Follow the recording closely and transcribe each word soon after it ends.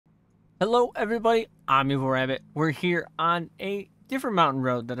Hello everybody, I'm Evil Rabbit. We're here on a different mountain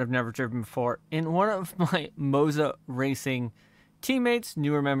road that I've never driven before in one of my MOZA Racing teammates,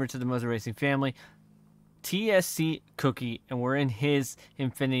 newer member to the MOZA Racing family, TSC Cookie, and we're in his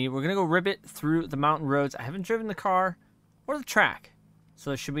Infinity. We're gonna go rip it through the mountain roads. I haven't driven the car or the track,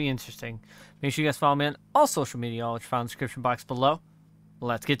 so it should be interesting. Make sure you guys follow me on all social media, all which are found in the description box below.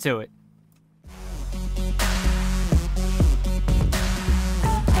 Let's get to it.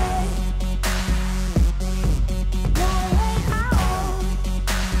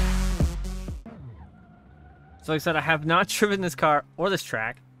 So like I said, I have not driven this car or this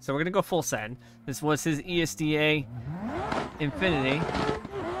track, so we're going to go full send. This was his ESDA Infinity.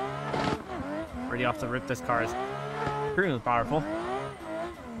 Pretty off the rip, this car is extremely powerful.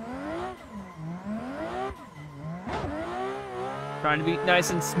 Trying to be nice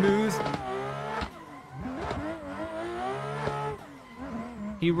and smooth.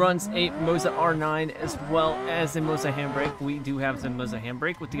 He runs a Moza R9 as well as a Moza Handbrake. We do have the Moza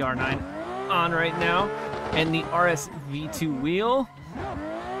Handbrake with the R9 on right now. And the RS V2 wheel.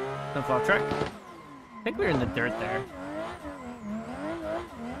 No flop track. I think we were in the dirt there.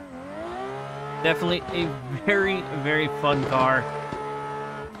 Definitely a very, very fun car.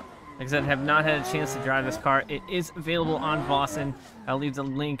 Like I said, I have not had a chance to drive this car. It is available on Vosan. I'll leave the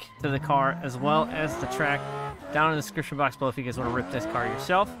link to the car as well as the track down in the description box below if you guys want to rip this car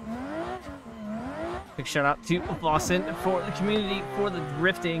yourself. Big shout out to Vosan for the community, for the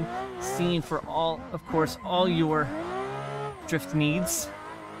drifting scene, for all, of course, all your drift needs.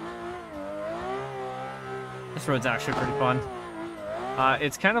 This road's actually pretty fun.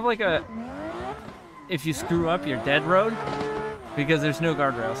 It's kind of like a, if you screw up, you're dead road, because there's no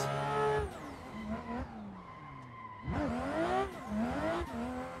guardrails.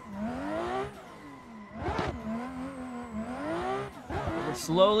 We're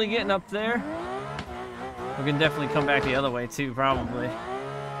slowly getting up there. We can definitely come back the other way too, probably.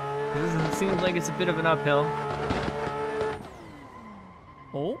 It seems like it's a bit of an uphill.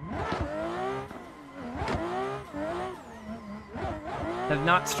 Oh. Have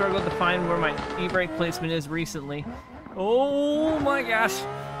not struggled to find where my e-brake placement is recently. Oh my gosh.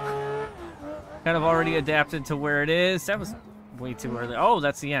 Kind of already adapted to where it is. That was way too early. Oh,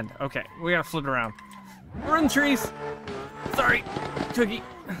 that's the end. Okay, we gotta flip it around. We're in the trees. Sorry, Cookie.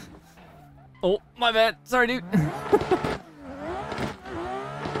 Oh, my bad. Sorry, dude.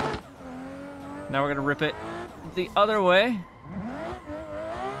 Now we're gonna rip it the other way.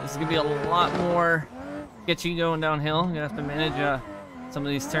 This is gonna be a lot more sketchy going downhill. I'm gonna have to manage some of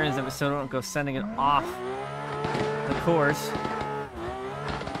these turns that we still don't go sending it off the course.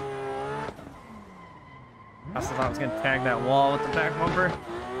 I also thought I was gonna tag that wall with the back bumper.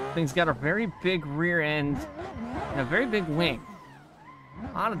 Thing's got a very big rear end and a very big wing.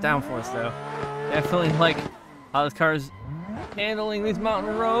 A lot of downforce though. Definitely like how this car is handling these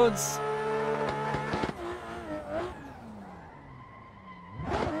mountain roads.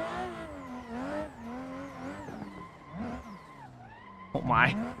 Oh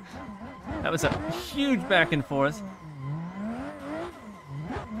my. That was a huge back and forth.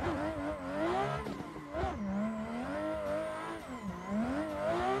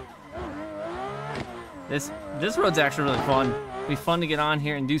 This road's actually really fun. It'll be fun to get on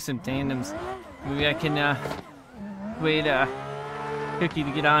here and do some tandems. Maybe I can wait Cookie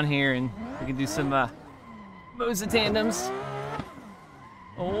to get on here and we can do some MOZA tandems.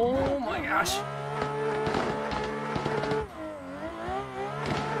 Oh my gosh.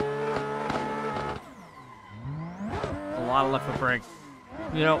 A lot of left foot brake.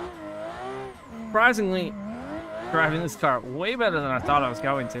 You know, surprisingly, driving this car way better than I thought I was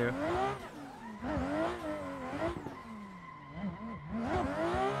going to.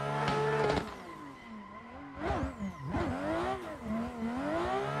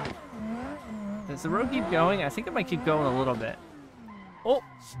 Does the road keep going? I think it might keep going a little bit. Oh,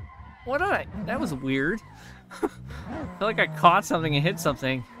 what did I? That was weird. I feel like I caught something and hit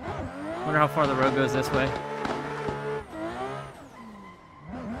something. Wonder how far the road goes this way.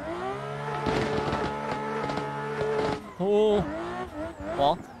 Oh,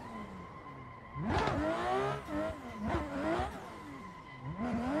 wall.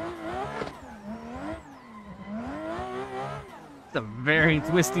 It's a very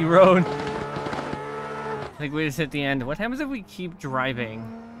twisty road. I think we just hit the end. What happens if we keep driving?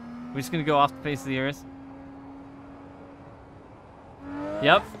 We're just gonna go off the face of the earth.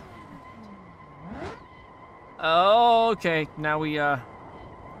 Yep. Oh, okay. Now we're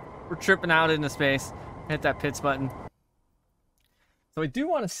tripping out into space. Hit that pits button. So I do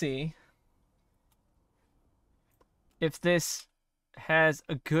want to see if this has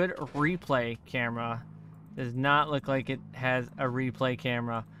a good replay camera. Does not look like it has a replay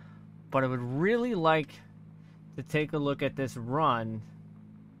camera, but I would really like to take a look at this run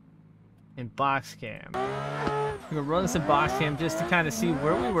in box cam. I'm gonna run this in box cam just to kind of see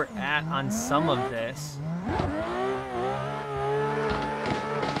where we were at on some of this.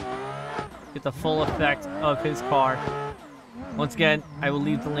 Get the full effect of his car. Once again, I will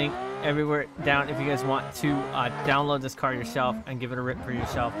leave the link everywhere down if you guys want to download this car yourself and give it a rip for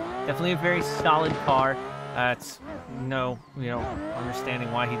yourself. Definitely a very solid car. It's no,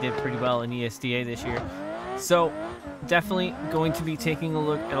 understanding why he did pretty well in ESDA this year. So definitely going to be taking a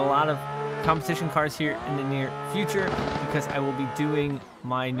look at a lot of competition cars here in the near future, because I will be doing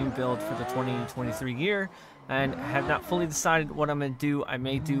my new build for the 2023 year and have not fully decided what I'm going to do. I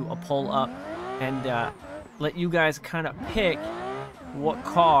may do a poll up and let you guys kind of pick what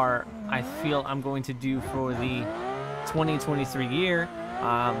car I feel I'm going to do for the 2023 year.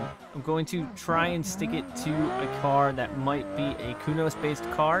 I'm going to try and stick it to a car that might be a Kunos-based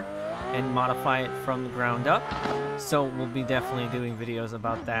car and modify it from the ground up. So we'll be definitely doing videos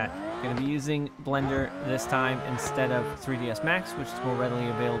about that. Going to be using Blender this time instead of 3ds Max, which is more readily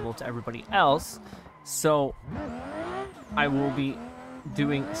available to everybody else. So I will be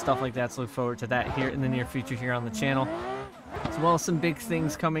doing stuff like that, so look forward to that here in the near future here on the channel, as well as some big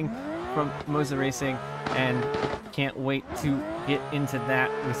things coming from MOZA Racing, and can't wait to get into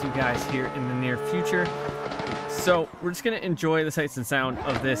that with you guys here in the near future. So we're just going to enjoy the sights and sound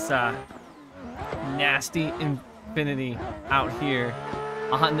of this nasty infinity out here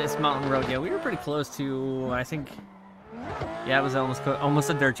on this mountain road. Yeah, we were pretty close to, I think, yeah, it was almost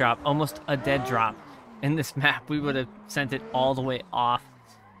a dirt drop, almost a dead drop in this map. We would have sent it all the way off.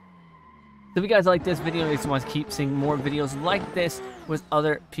 So if you guys like this video and you want to keep seeing more videos like this with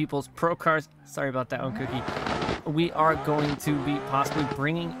other people's pro cars, sorry about that one, Cookie, we are going to be possibly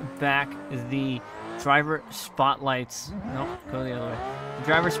bringing back the driver spotlights. No, go the other way. The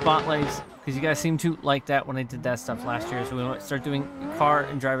driver spotlights, because you guys seem to like that when I did that stuff last year. So we want to start doing car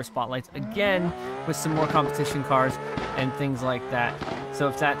and driver spotlights again with some more competition cars and things like that. So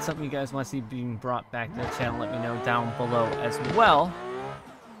if that's something you guys want to see being brought back to the channel, let me know down below as well.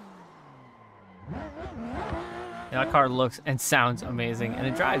 Yeah, that car looks and sounds amazing, and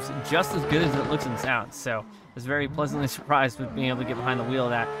it drives just as good as it looks and sounds. So I was very pleasantly surprised with being able to get behind the wheel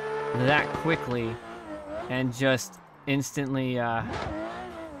of that quickly and just instantly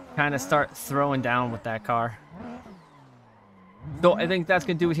kind of start throwing down with that car. So I think that's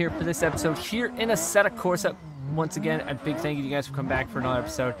going to do it here for this episode here in Assetto Corsa. Once again, a big thank you to you guys for coming back for another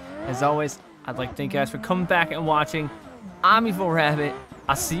episode. As always, I'd like to thank you guys for coming back and watching. I'm Evil Rabbit.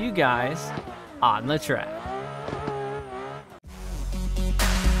 I'll see you guys on the track.